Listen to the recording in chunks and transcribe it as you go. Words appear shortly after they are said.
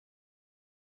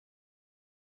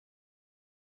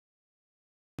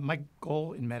My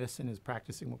goal in medicine is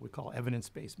practicing what we call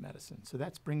evidence-based medicine. So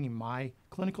that's bringing my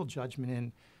clinical judgment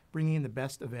in, bringing in the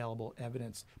best available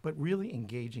evidence, but really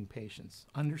engaging patients,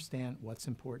 understand what's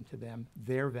important to them,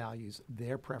 their values,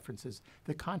 their preferences,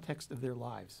 the context of their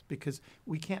lives. Because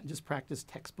we can't just practice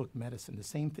textbook medicine. The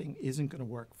same thing isn't going to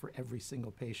work for every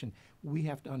single patient. We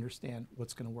have to understand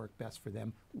what's going to work best for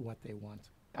them, what they want.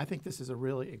 I think this is a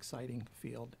really exciting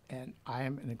field, and I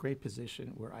am in a great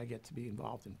position where I get to be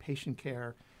involved in patient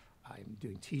care. I'm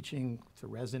doing teaching to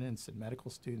residents and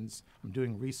medical students. I'm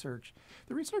doing research.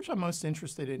 The research I'm most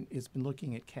interested in has been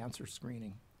looking at cancer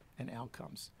screening and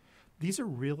outcomes. These are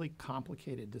really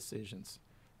complicated decisions.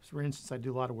 So for instance, I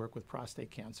do a lot of work with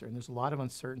prostate cancer, and there's a lot of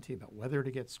uncertainty about whether to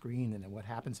get screened and then what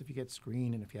happens if you get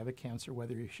screened, and if you have a cancer,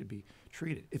 whether you should be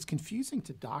treated. It's confusing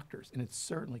to doctors, and it's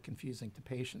certainly confusing to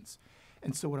patients.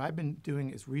 And so what I've been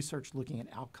doing is research looking at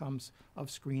outcomes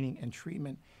of screening and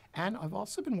treatment, and I've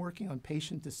also been working on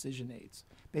patient decision aids,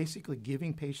 basically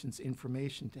giving patients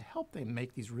information to help them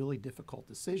make these really difficult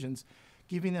decisions,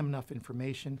 giving them enough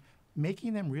information,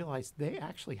 making them realize they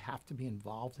actually have to be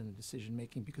involved in the decision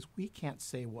making, because we can't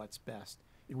say what's best.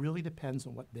 It really depends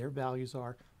on what their values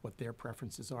are, what their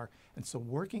preferences are, and so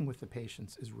working with the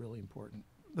patients is really important.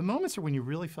 The moments are when you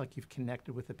really feel like you've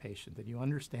connected with the patient, that you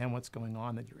understand what's going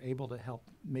on, that you're able to help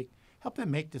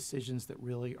them make decisions that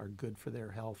really are good for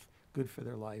their health, good for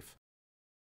their life.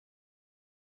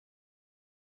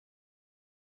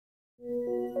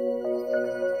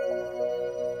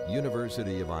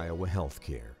 University of Iowa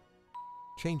Healthcare.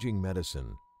 Changing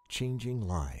medicine, changing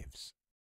lives.